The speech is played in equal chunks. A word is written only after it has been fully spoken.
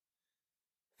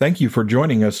Thank you for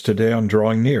joining us today on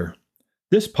Drawing Near.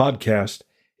 This podcast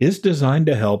is designed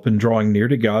to help in drawing near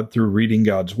to God through reading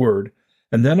God's Word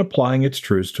and then applying its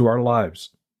truths to our lives.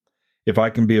 If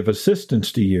I can be of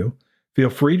assistance to you,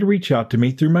 feel free to reach out to me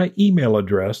through my email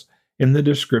address in the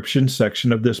description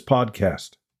section of this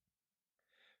podcast.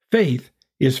 Faith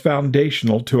is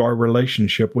foundational to our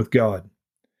relationship with God.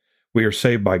 We are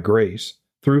saved by grace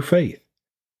through faith.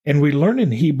 And we learn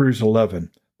in Hebrews 11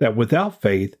 that without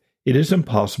faith, it is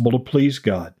impossible to please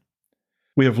God.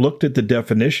 We have looked at the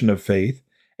definition of faith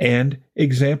and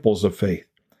examples of faith.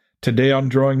 Today on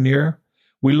Drawing Near,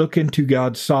 we look into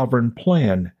God's sovereign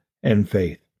plan and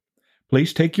faith.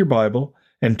 Please take your Bible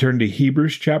and turn to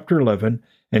Hebrews chapter 11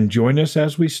 and join us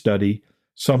as we study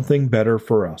Something Better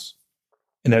for Us.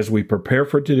 And as we prepare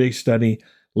for today's study,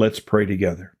 let's pray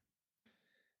together.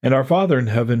 And our Father in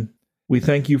heaven, we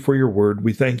thank you for your word.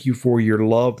 We thank you for your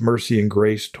love, mercy, and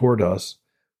grace toward us.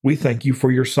 We thank you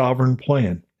for your sovereign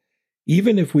plan,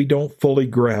 even if we don't fully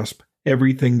grasp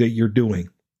everything that you're doing.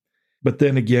 But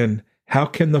then again, how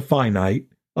can the finite,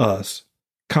 us,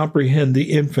 comprehend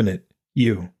the infinite,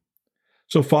 you?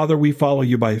 So, Father, we follow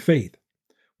you by faith.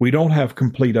 We don't have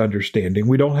complete understanding.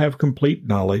 We don't have complete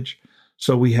knowledge,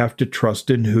 so we have to trust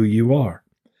in who you are.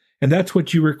 And that's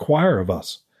what you require of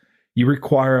us. You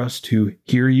require us to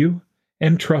hear you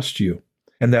and trust you.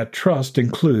 And that trust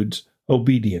includes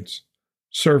obedience.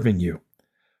 Serving you.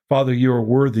 Father, you are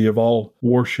worthy of all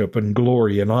worship and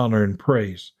glory and honor and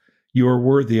praise. You are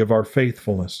worthy of our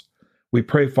faithfulness. We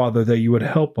pray, Father, that you would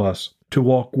help us to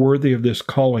walk worthy of this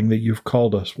calling that you've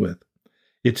called us with.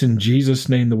 It's in Jesus'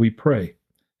 name that we pray.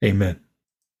 Amen.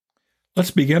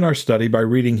 Let's begin our study by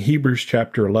reading Hebrews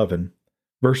chapter 11,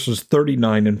 verses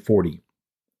 39 and 40.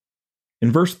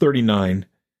 In verse 39,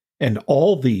 "And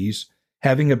all these,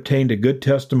 having obtained a good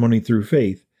testimony through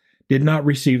faith, did not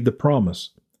receive the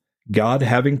promise, God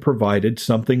having provided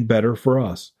something better for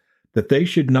us, that they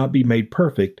should not be made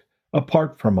perfect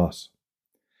apart from us."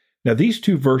 Now, these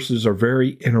two verses are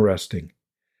very interesting.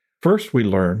 First, we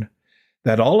learn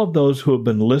that all of those who have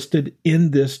been listed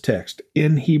in this text,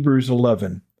 in Hebrews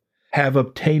 11, have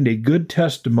obtained a good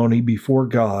testimony before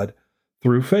God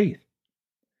through faith.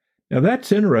 Now,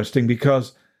 that's interesting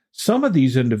because some of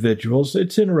these individuals,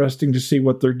 it's interesting to see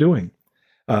what they're doing.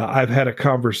 I've had a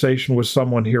conversation with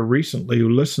someone here recently who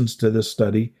listens to this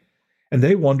study, and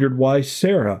they wondered why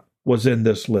Sarah was in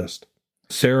this list.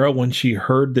 Sarah, when she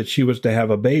heard that she was to have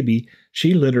a baby,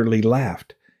 she literally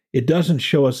laughed. It doesn't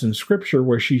show us in Scripture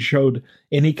where she showed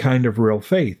any kind of real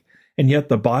faith, and yet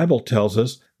the Bible tells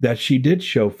us that she did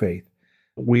show faith.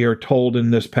 We are told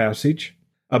in this passage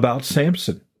about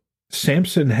Samson.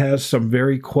 Samson has some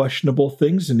very questionable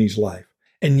things in his life,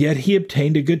 and yet he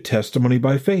obtained a good testimony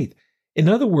by faith. In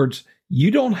other words,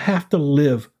 you don't have to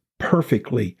live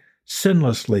perfectly,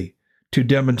 sinlessly, to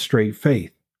demonstrate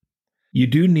faith. You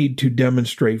do need to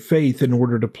demonstrate faith in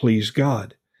order to please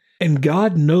God. And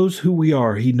God knows who we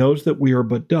are. He knows that we are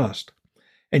but dust.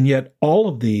 And yet all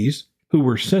of these, who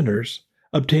were sinners,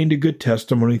 obtained a good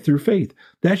testimony through faith.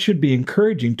 That should be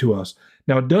encouraging to us.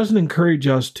 Now, it doesn't encourage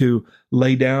us to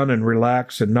lay down and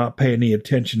relax and not pay any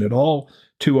attention at all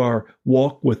to our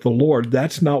walk with the Lord.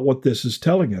 That's not what this is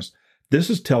telling us. This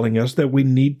is telling us that we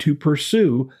need to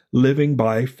pursue living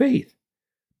by faith.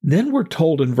 Then we're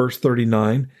told in verse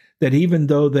 39 that even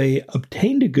though they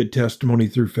obtained a good testimony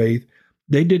through faith,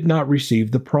 they did not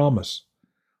receive the promise.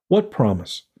 What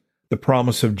promise? The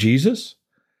promise of Jesus?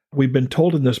 We've been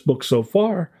told in this book so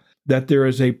far that there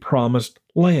is a promised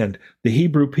land. The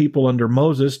Hebrew people under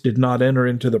Moses did not enter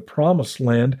into the promised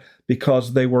land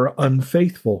because they were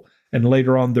unfaithful. And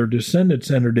later on, their descendants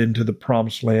entered into the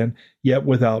promised land, yet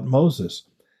without Moses.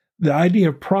 The idea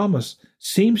of promise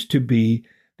seems to be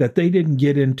that they didn't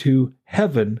get into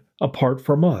heaven apart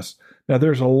from us. Now,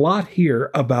 there's a lot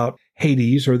here about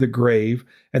Hades or the grave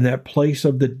and that place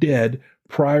of the dead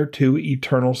prior to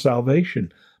eternal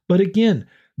salvation. But again,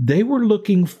 they were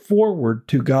looking forward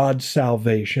to God's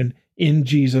salvation in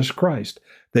Jesus Christ.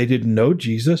 They didn't know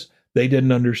Jesus. They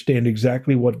didn't understand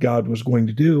exactly what God was going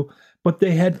to do. But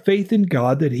they had faith in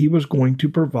God that he was going to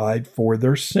provide for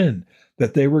their sin,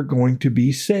 that they were going to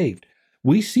be saved.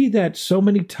 We see that so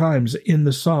many times in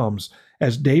the Psalms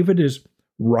as David is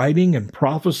writing and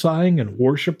prophesying and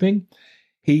worshiping.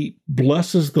 He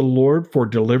blesses the Lord for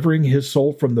delivering his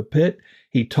soul from the pit.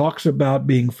 He talks about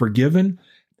being forgiven.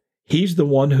 He's the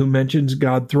one who mentions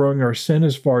God throwing our sin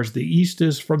as far as the east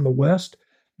is from the west,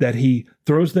 that he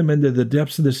throws them into the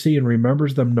depths of the sea and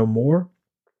remembers them no more.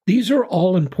 These are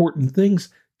all important things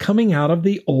coming out of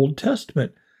the Old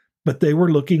Testament, but they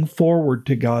were looking forward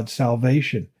to God's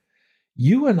salvation.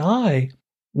 You and I,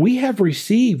 we have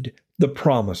received the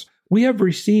promise. We have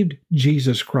received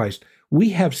Jesus Christ. We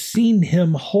have seen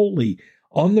him holy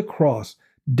on the cross,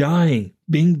 dying,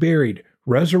 being buried,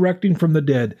 resurrecting from the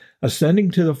dead,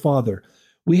 ascending to the Father.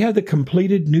 We have the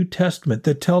completed New Testament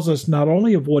that tells us not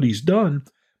only of what he's done,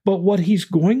 but what he's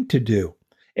going to do.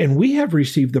 And we have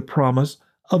received the promise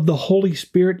of the Holy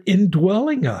Spirit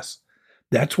indwelling us.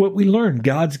 That's what we learn,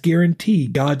 God's guarantee,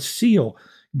 God's seal,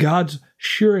 God's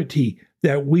surety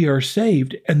that we are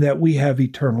saved and that we have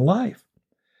eternal life.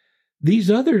 These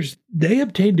others, they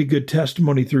obtained a good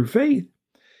testimony through faith,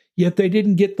 yet they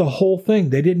didn't get the whole thing.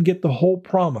 They didn't get the whole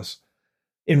promise.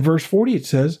 In verse 40, it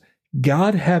says,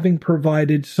 God having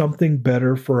provided something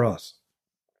better for us.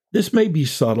 This may be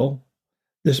subtle.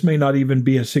 This may not even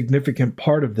be a significant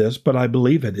part of this, but I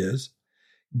believe it is.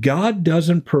 God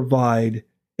doesn't provide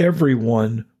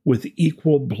everyone with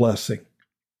equal blessing.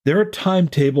 There are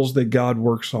timetables that God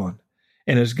works on.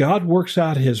 And as God works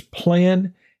out his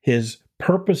plan, his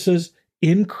purposes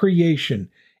in creation,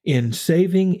 in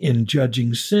saving, in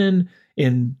judging sin,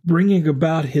 in bringing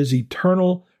about his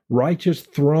eternal righteous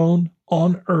throne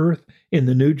on earth in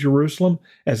the New Jerusalem,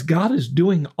 as God is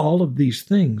doing all of these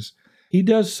things, he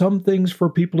does some things for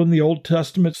people in the Old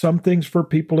Testament, some things for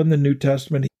people in the New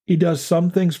Testament. He does some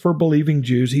things for believing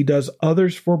Jews. He does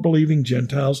others for believing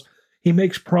Gentiles. He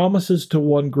makes promises to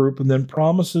one group and then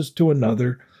promises to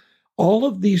another. All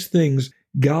of these things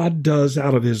God does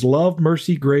out of his love,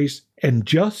 mercy, grace, and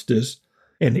justice,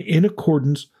 and in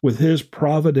accordance with his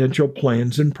providential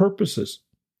plans and purposes.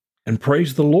 And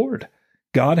praise the Lord,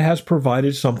 God has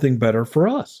provided something better for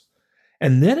us.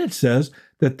 And then it says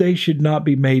that they should not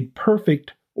be made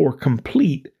perfect or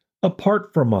complete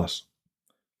apart from us.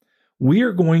 We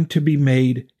are going to be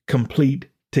made complete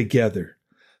together.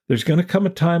 There's going to come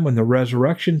a time when the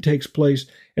resurrection takes place,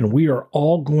 and we are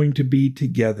all going to be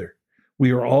together. We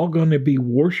are all going to be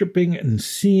worshiping and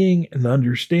seeing and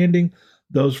understanding,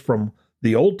 those from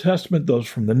the Old Testament, those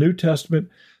from the New Testament,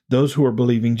 those who are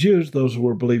believing Jews, those who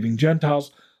are believing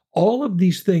Gentiles. All of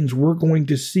these things we're going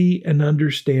to see and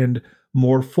understand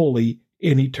more fully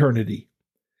in eternity.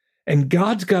 And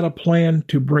God's got a plan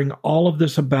to bring all of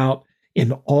this about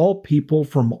in all people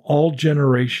from all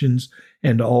generations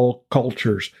and all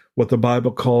cultures, what the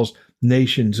Bible calls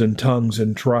nations and tongues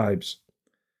and tribes.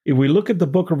 If we look at the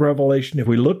book of Revelation, if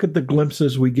we look at the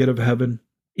glimpses we get of heaven,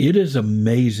 it is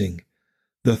amazing.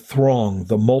 The throng,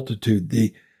 the multitude,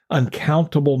 the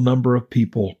uncountable number of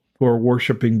people who are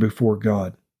worshiping before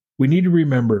God. We need to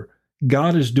remember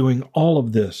God is doing all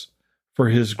of this for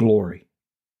his glory.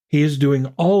 He is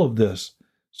doing all of this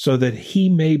so that he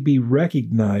may be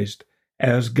recognized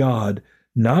as God,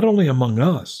 not only among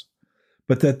us,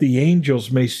 but that the angels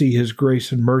may see his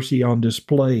grace and mercy on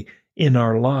display in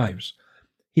our lives.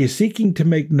 He is seeking to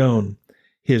make known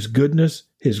his goodness,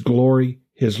 his glory,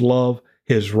 his love,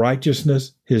 his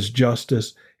righteousness, his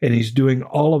justice, and he's doing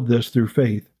all of this through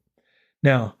faith.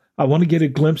 Now, I want to get a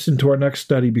glimpse into our next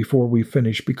study before we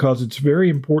finish, because it's very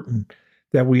important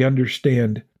that we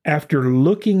understand, after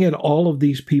looking at all of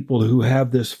these people who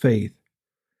have this faith,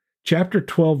 chapter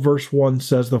 12, verse 1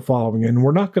 says the following, and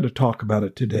we're not going to talk about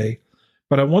it today,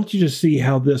 but I want you to see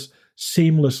how this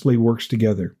seamlessly works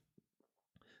together.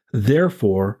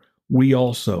 Therefore, we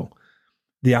also.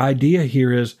 The idea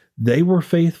here is they were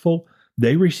faithful,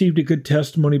 they received a good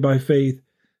testimony by faith,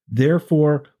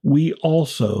 therefore we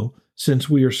also, since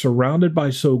we are surrounded by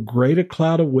so great a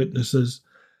cloud of witnesses,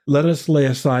 let us lay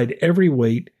aside every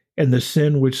weight and the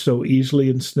sin which so easily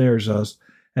ensnares us,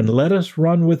 and let us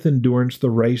run with endurance the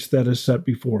race that is set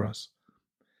before us.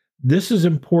 This is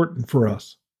important for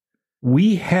us.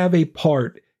 We have a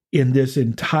part in this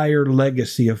entire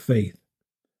legacy of faith.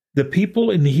 The people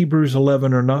in Hebrews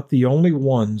 11 are not the only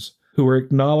ones who are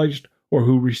acknowledged or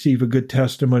who receive a good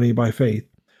testimony by faith.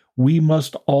 We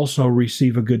must also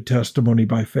receive a good testimony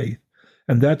by faith.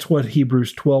 And that's what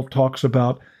Hebrews 12 talks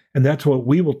about, and that's what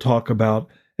we will talk about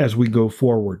as we go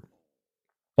forward.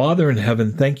 Father in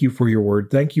heaven, thank you for your word.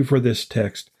 Thank you for this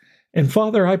text. And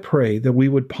Father, I pray that we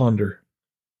would ponder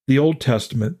the Old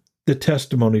Testament, the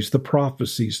testimonies, the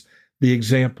prophecies, the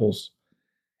examples,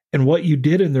 and what you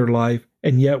did in their life,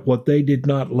 and yet what they did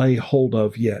not lay hold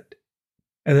of yet.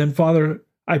 And then, Father,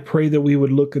 I pray that we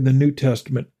would look in the New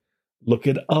Testament, look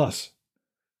at us,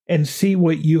 and see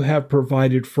what you have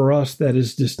provided for us that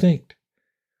is distinct.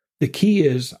 The key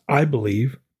is, I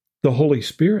believe, the Holy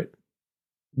Spirit.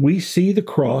 We see the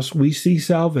cross, we see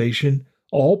salvation,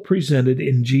 all presented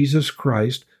in Jesus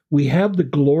Christ. We have the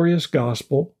glorious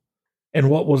gospel, and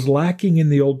what was lacking in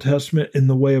the Old Testament in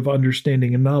the way of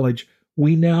understanding and knowledge,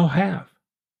 we now have.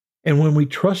 And when we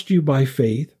trust you by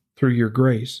faith through your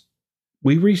grace,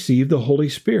 we receive the Holy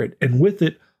Spirit, and with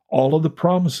it, all of the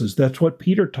promises. That's what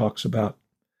Peter talks about.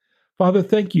 Father,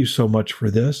 thank you so much for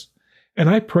this. And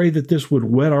I pray that this would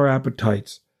whet our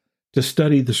appetites to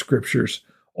study the Scriptures,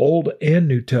 Old and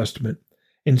New Testament,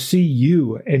 and see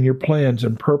you and your plans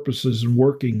and purposes and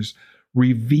workings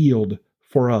revealed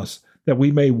for us, that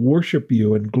we may worship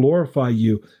you and glorify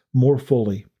you more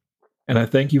fully. And I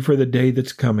thank you for the day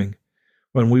that's coming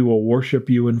when we will worship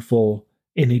you in full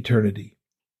in eternity.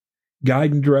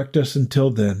 Guide and direct us until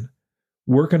then.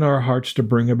 Work in our hearts to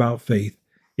bring about faith.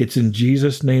 It's in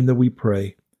Jesus' name that we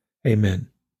pray. Amen.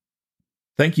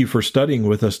 Thank you for studying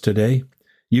with us today.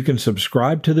 You can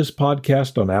subscribe to this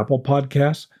podcast on Apple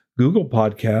Podcasts, Google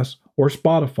Podcasts, or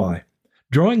Spotify.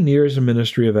 Drawing Near is a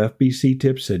ministry of FBC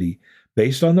Tipp City,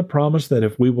 based on the promise that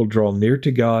if we will draw near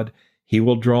to God, He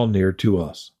will draw near to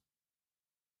us.